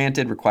was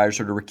granted requires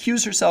her to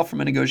recuse herself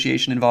from a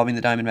negotiation involving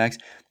the Diamondbacks.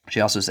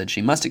 She also said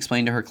she must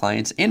explain to her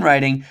clients in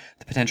writing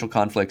the potential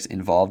conflicts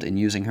involved in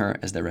using her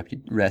as their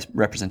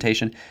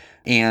representation.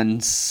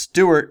 And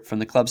Stewart, from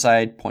the club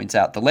side, points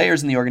out the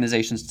layers in the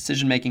organization's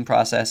decision-making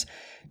process.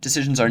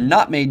 Decisions are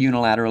not made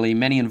unilaterally.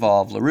 Many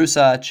involve La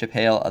Russa, Chip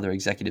Hale, other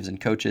executives and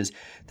coaches.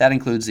 That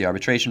includes the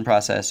arbitration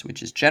process,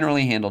 which is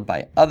generally handled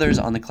by others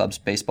on the club's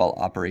baseball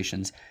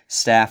operations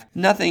staff.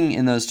 Nothing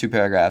in those two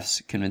paragraphs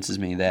convinces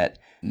me that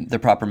the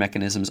proper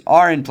mechanisms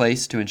are in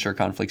place to ensure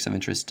conflicts of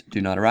interest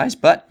do not arise,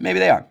 but maybe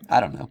they are. I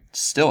don't know.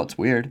 Still, it's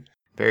weird.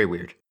 Very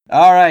weird.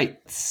 All right.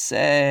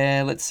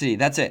 Let's see.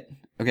 That's it.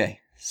 Okay.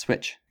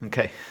 Switch.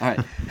 Okay. All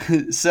right.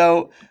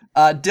 So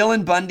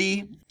Dylan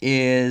Bundy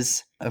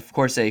is, of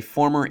course, a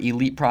former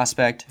elite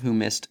prospect who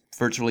missed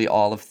virtually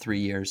all of 3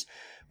 years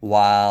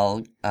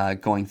while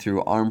going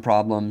through arm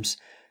problems.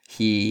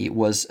 He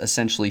was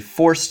essentially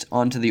forced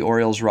onto the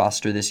Orioles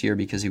roster this year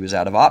because he was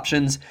out of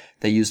options.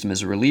 They used him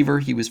as a reliever.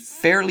 He was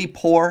fairly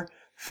poor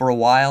for a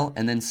while,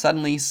 and then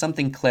suddenly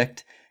something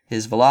clicked.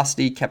 His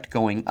velocity kept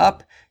going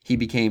up. He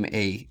became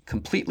a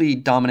completely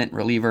dominant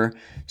reliever,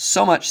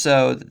 so much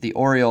so that the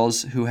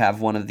Orioles, who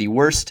have one of the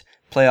worst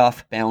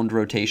playoff-bound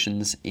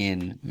rotations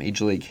in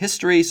Major League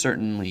history,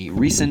 certainly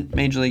recent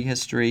Major League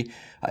history,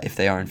 if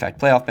they are in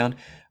fact playoff-bound,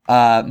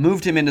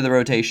 moved him into the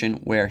rotation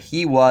where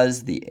he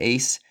was the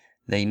ace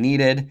they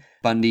needed.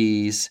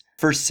 Bundy's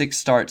first 6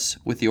 starts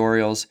with the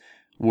Orioles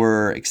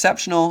were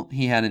exceptional.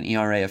 He had an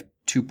ERA of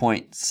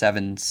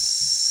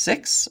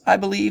 2.76, I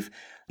believe,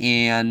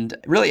 and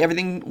really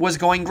everything was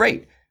going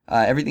great.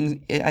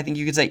 Everything, I think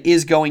you could say,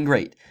 is going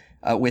great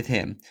with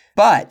him.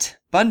 But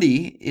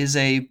Bundy is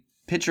a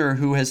pitcher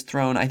who has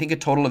thrown, I think, a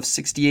total of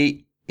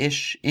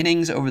 68-ish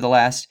innings over the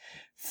last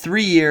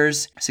 3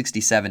 years,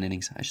 67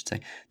 innings, I should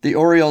say. The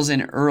Orioles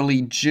in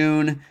early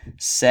June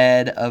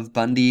said of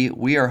Bundy,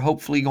 we are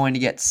hopefully going to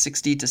get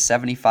 60 to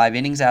 75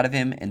 innings out of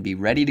him and be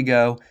ready to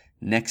go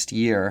next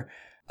year.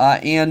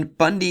 And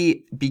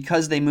Bundy,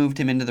 because they moved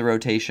him into the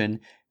rotation,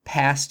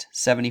 passed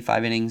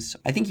 75 innings.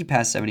 I think he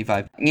passed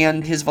 75.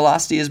 And his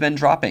velocity has been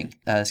dropping.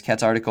 As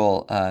Kat's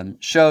article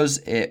shows,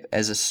 it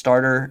as a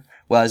starter,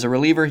 well, as a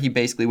reliever, he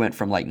basically went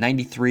from like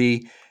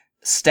 93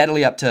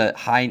 steadily up to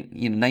high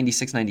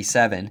 96,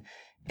 97,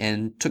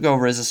 and took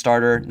over as a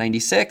starter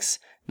 96,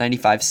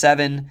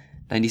 95.7,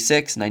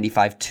 96,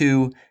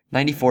 95.2,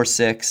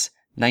 94.6,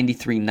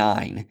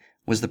 93.9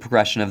 was the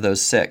progression of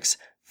those 6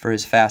 for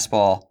his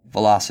fastball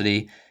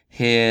velocity.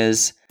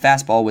 His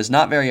fastball was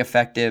not very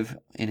effective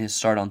in his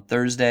start on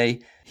Thursday.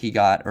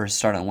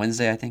 Start on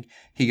Wednesday, I think.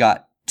 He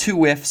got 2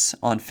 whiffs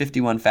on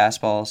 51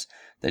 fastballs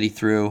that he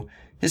threw.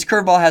 His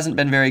curveball hasn't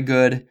been very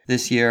good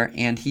this year,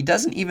 and he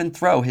doesn't even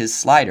throw his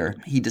slider.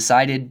 He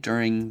decided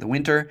during the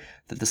winter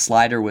that the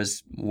slider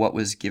was what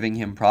was giving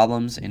him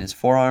problems in his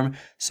forearm,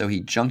 so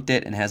he junked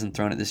it and hasn't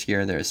thrown it this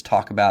year. There is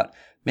talk about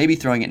maybe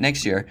throwing it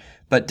next year.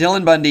 But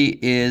Dylan Bundy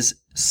is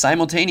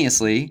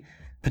simultaneously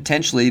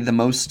potentially the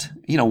most,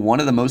 one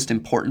of the most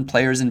important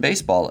players in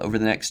baseball over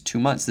the next 2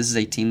 months. This is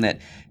a team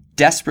that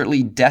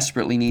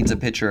desperately needs a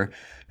pitcher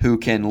who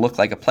can look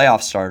like a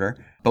playoff starter,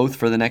 both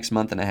for the next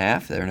month and a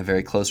half. They're in a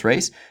very close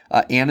race,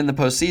 and in the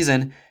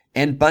postseason.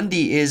 And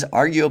Bundy is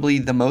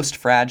arguably the most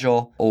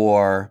fragile,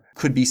 or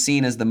could be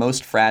seen as the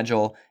most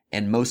fragile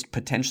and most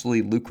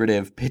potentially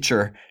lucrative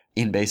pitcher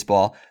in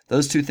baseball.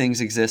 Those two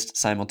things exist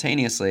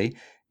simultaneously.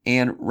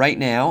 And right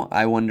now,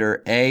 I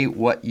wonder, A,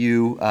 whether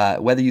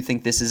you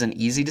think this is an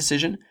easy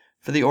decision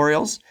for the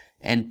Orioles,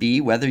 and B,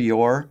 whether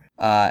you're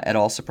at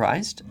all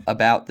surprised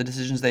about the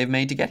decisions they've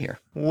made to get here.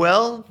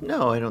 Well,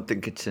 no, I don't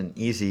think it's an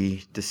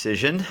easy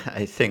decision.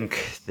 I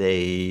think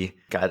they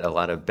got a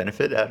lot of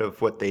benefit out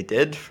of what they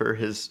did for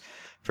his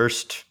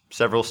first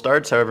several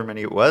starts, however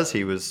many it was.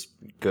 He was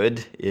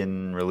good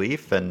in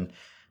relief, and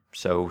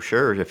so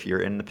sure, if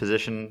you're in the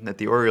position that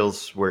the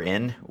Orioles were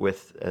in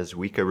with as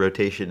weak a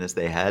rotation as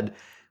they had,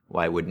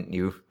 why wouldn't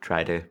you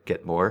try to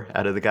get more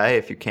out of the guy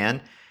if you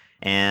can?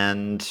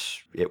 And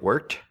it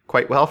worked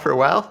quite well for a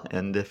while.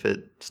 And if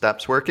it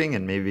stops working,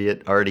 and maybe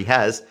it already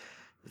has,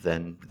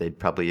 then they'd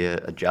probably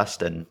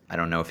adjust. And I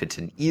don't know if it's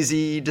an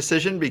easy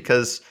decision,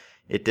 because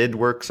it did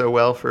work so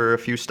well for a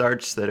few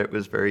starts that it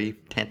was very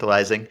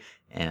tantalizing.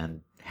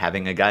 And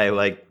having a guy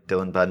like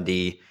Dylan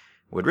Bundy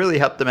would really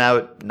help them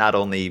out, not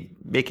only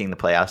making the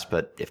playoffs,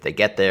 but if they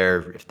get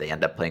there, if they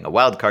end up playing a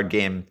wild card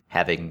game,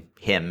 having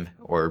him,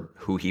 or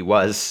who he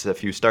was a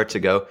few starts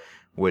ago,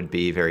 would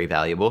be very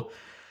valuable.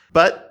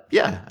 But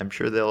yeah, I'm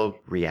sure they'll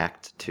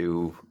react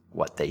to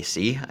what they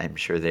see. I'm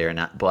sure they are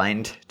not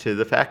blind to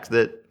the fact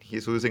that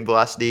he's losing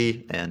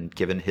velocity, and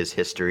given his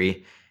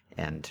history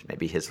and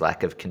maybe his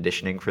lack of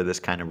conditioning for this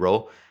kind of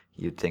role,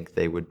 you'd think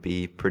they would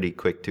be pretty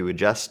quick to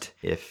adjust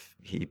if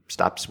he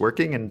stops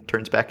working and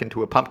turns back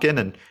into a pumpkin,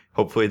 and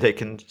hopefully they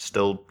can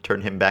still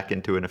turn him back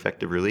into an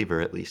effective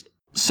reliever at least.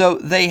 So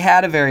they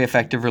had a very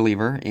effective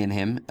reliever in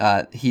him.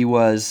 He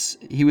was,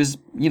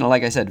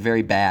 like I said,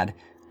 very bad.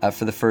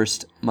 For the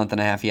first month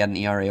and a half, he had an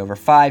ERA over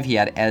 5. He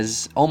had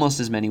almost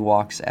as many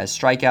walks as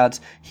strikeouts.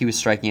 He was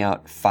striking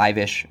out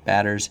 5-ish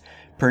batters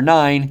per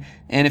 9.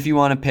 And if you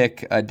want to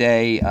pick a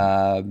day,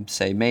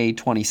 say May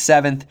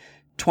 27th,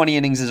 20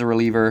 innings as a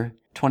reliever,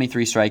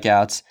 23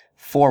 strikeouts,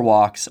 4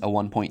 walks, a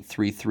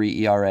 1.33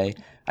 ERA.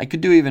 I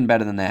could do even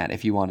better than that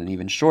if you want an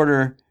even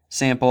shorter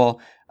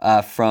sample.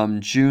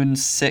 From June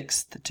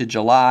 6th to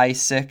July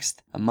 6th,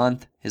 a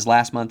month, his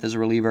last month as a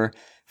reliever,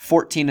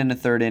 14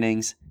 1/3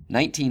 innings,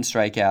 19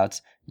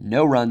 strikeouts,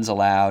 no runs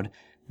allowed.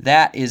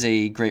 That is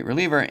a great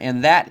reliever,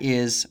 and that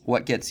is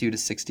what gets you to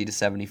 60 to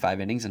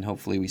 75 innings, and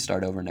hopefully we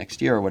start over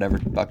next year, or whatever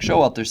Buck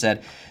Showalter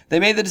said. They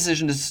made the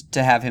decision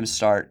to have him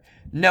start,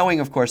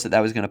 knowing, of course,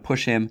 that was going to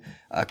push him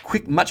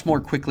much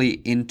more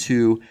quickly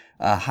into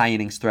a high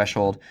innings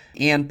threshold,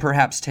 and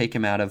perhaps take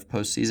him out of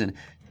postseason.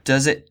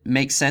 Does it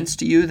make sense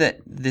to you that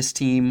this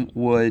team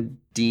would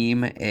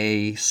deem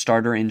a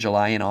starter in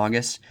July and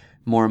August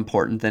more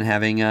important than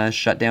having a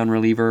shutdown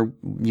reliever,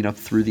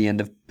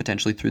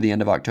 potentially through the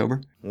end of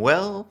October?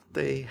 Well,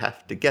 they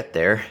have to get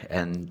there,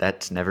 and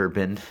that's never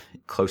been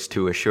close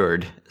to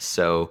assured.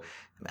 So,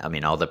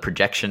 all the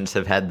projections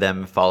have had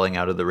them falling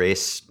out of the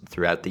race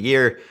throughout the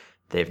year.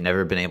 They've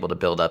never been able to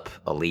build up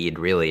a lead,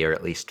 really, or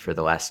at least for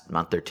the last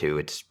month or two.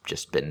 It's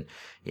just been,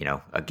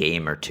 a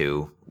game or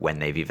two when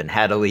they've even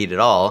had a lead at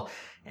all.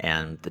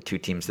 And the two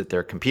teams that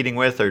they're competing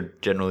with are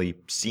generally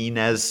seen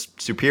as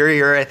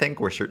superior, I think.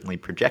 We're certainly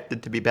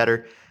projected to be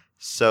better.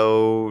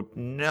 So,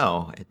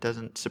 no, it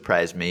doesn't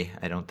surprise me.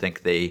 I don't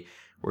think they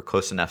were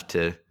close enough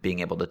to being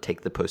able to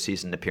take the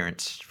postseason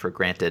appearance for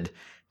granted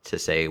to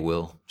say,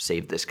 we'll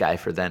save this guy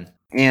for then.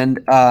 And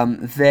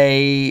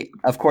they,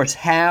 of course,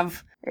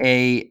 have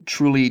a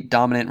truly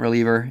dominant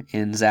reliever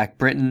in Zach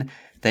Britton.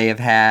 They have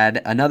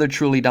had another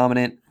truly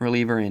dominant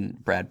reliever in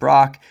Brad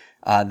Brock.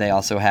 They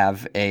also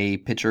have a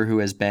pitcher who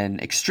has been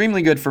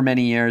extremely good for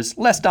many years,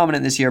 less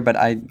dominant this year, but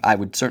I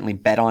would certainly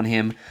bet on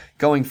him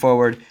going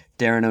forward,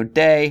 Darren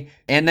O'Day.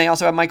 And they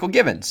also have Michael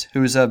Givens,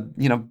 who's a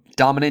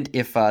dominant,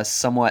 if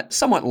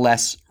somewhat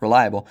less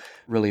reliable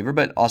reliever,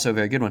 but also a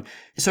very good one.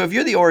 So if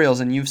you're the Orioles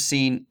and you've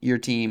seen your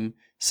team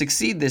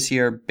succeed this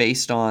year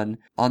based on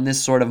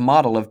this sort of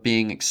model of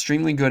being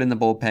extremely good in the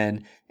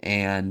bullpen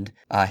and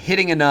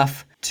hitting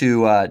enough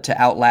to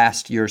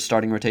outlast your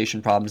starting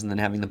rotation problems, and then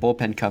having the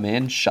bullpen come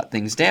in, shut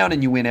things down,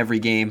 and you win every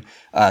game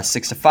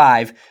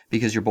 6-5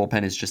 because your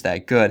bullpen is just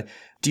that good.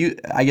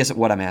 I guess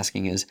what I'm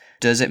asking is,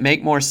 does it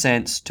make more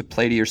sense to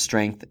play to your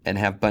strength and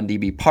have Bundy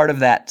be part of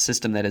that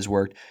system that has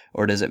worked,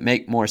 or does it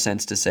make more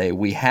sense to say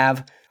we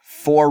have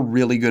 4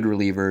 really good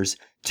relievers,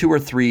 2 or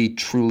 3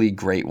 truly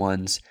great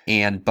ones,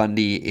 and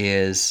Bundy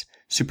is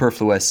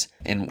superfluous,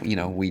 and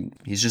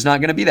he's just not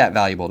going to be that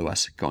valuable to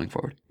us going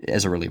forward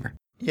as a reliever?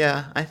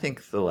 Yeah, I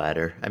think the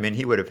latter. I mean,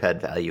 he would have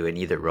had value in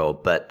either role,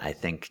 but I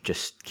think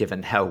just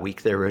given how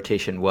weak their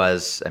rotation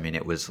was, I mean,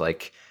 it was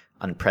like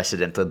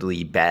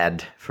unprecedentedly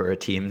bad for a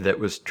team that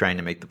was trying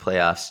to make the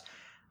playoffs.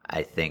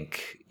 I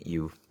think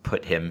you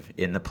put him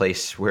in the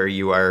place where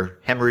you are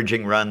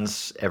hemorrhaging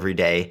runs every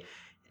day,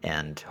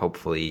 and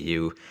hopefully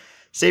you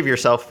save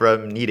yourself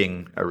from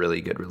needing a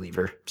really good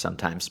reliever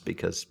sometimes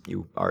because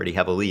you already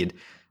have a lead.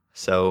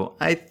 So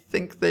I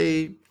think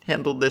they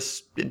handled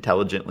this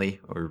intelligently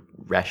or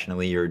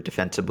rationally or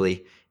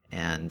defensively,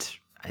 and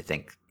I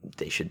think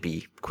they should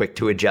be quick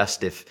to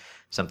adjust if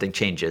something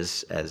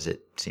changes, as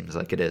it seems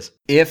like it is.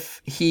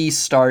 If he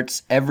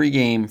starts every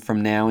game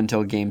from now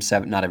until Game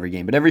 7, not every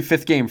game, but every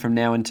 5th game from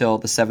now until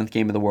the 7th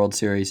game of the World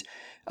Series,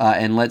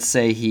 and let's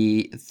say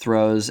he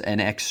throws an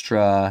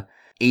extra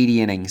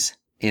 80 innings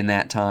in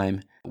that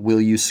time, will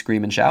you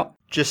scream and shout?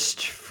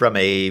 Just from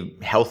a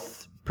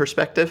health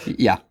perspective?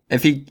 Yeah.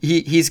 If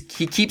he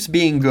keeps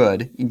being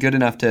good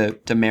enough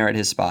to merit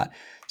his spot.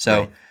 So,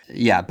 right.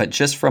 Yeah, but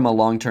just from a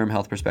long-term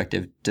health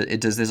perspective,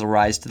 does this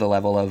rise to the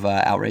level of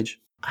outrage?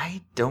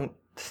 I don't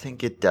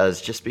think it does,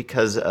 just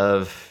because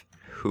of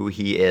who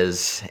he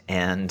is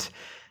and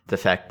the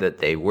fact that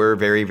they were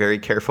very, very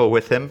careful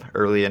with him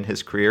early in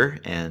his career,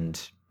 and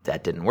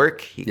that didn't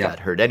work. He got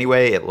hurt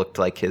anyway. It looked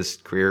like his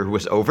career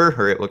was over,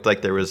 or it looked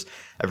like there was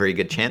a very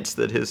good chance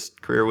that his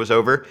career was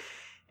over.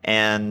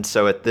 And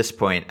so at this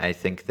point, I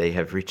think they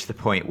have reached the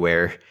point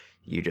where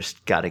you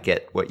just got to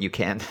get what you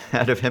can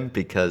out of him,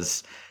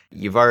 because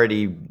you've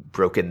already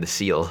broken the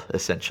seal,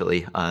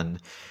 essentially, on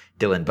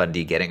Dylan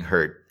Bundy getting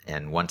hurt.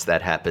 And once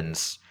that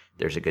happens,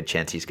 there's a good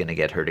chance he's going to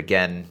get hurt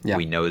again. Yeah.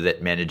 We know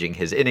that managing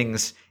his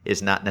innings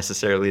is not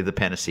necessarily the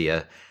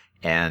panacea.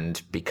 And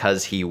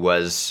because he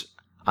was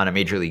on a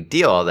major league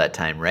deal all that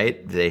time,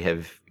 right? They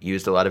have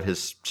used a lot of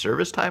his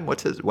service time.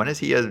 When is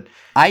he a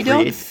I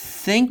don't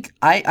think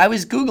I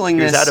was Googling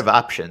this. He was out of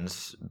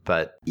options,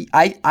 but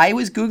I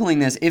was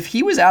Googling this. If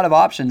he was out of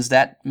options,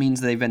 that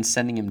means they've been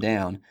sending him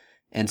down.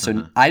 And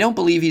so I don't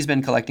believe he's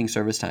been collecting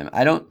service time.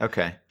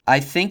 Okay. I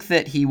think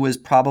that he was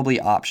probably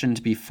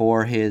optioned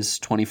before his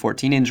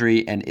 2014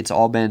 injury, and it's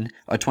all been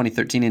a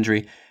 2013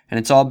 injury, and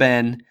it's all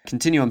been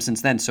continuum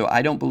since then. So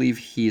I don't believe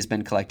he's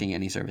been collecting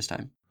any service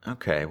time.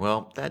 Okay,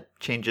 well, that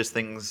changes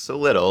things a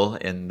little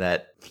in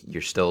that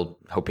you're still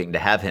hoping to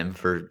have him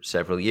for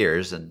several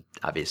years, and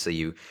obviously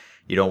you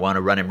don't want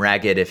to run him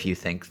ragged if you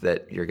think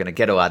that you're going to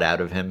get a lot out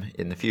of him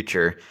in the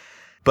future.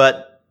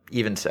 But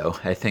even so,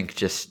 I think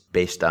just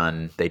based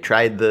on they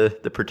tried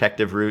the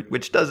protective route,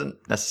 which doesn't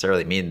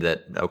necessarily mean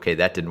that, okay,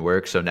 that didn't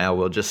work, so now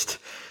we'll just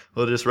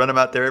run him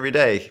out there every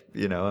day.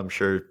 I'm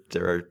sure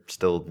there are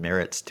still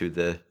merits to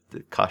the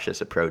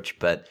cautious approach,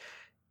 but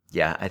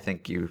yeah, I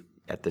think you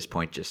at this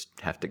point just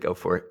have to go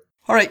for it.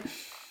 All right.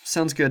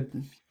 Sounds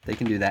good. They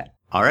can do that.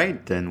 All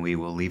right, then we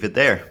will leave it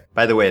there.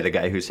 By the way, the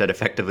guy who said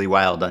effectively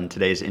wild on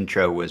today's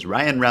intro was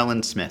Ryan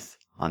Rowland Smith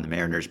on the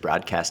Mariners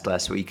broadcast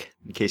last week.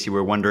 In case you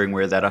were wondering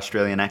where that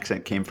Australian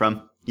accent came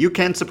from, you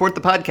can support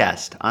the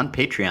podcast on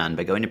Patreon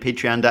by going to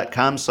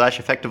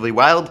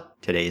patreon.com/effectivelywild.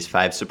 Today's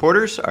 5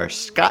 supporters are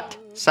Scott,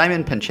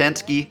 Simon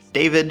Panchansky,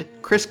 David,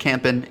 Chris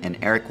Campen, and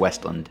Eric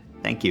Westland.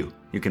 Thank you.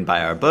 You can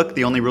buy our book,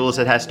 The Only Rule Is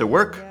It Has to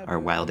Work, our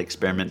wild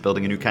experiment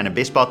building a new kind of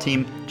baseball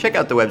team. Check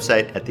out the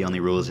website at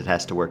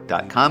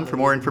theonlyrulesithastowork.com for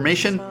more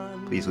information.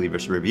 Please leave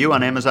us a review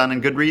on Amazon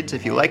and Goodreads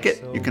if you like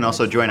it. You can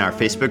also join our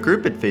Facebook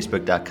group at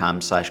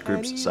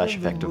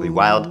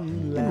facebook.com/groups/effectivelywild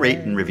and rate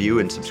and review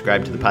and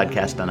subscribe to the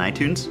podcast on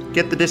iTunes.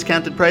 Get the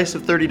discounted price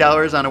of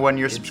 $30 on a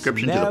 1-year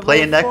subscription to the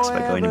Play Index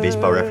by going to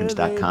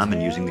baseballreference.com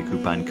and using the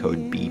coupon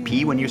code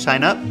BP when you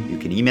sign up. You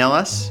can email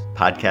us,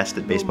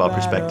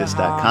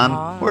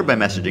 podcast@baseballprospectus.com, or by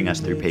messaging us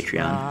through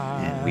Patreon,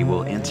 and we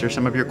will answer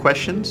some of your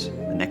questions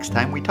the next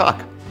time we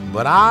talk.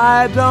 But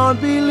I don't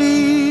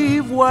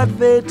believe what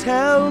they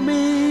tell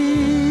me.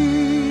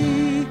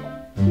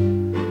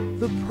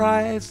 The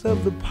price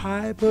of the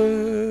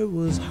piper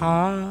was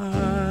high.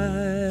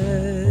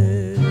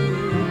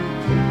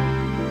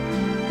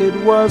 It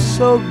was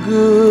so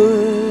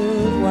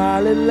good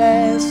while it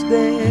lasted.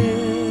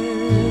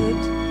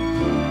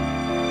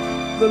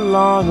 The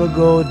long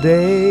ago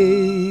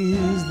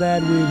days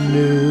that we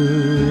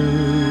knew.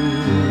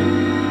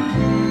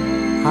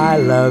 I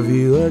love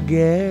you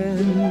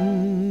again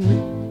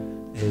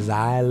as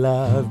I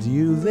loved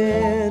you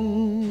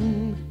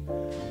then.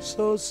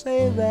 So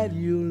say that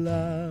you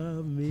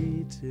love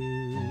me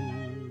too.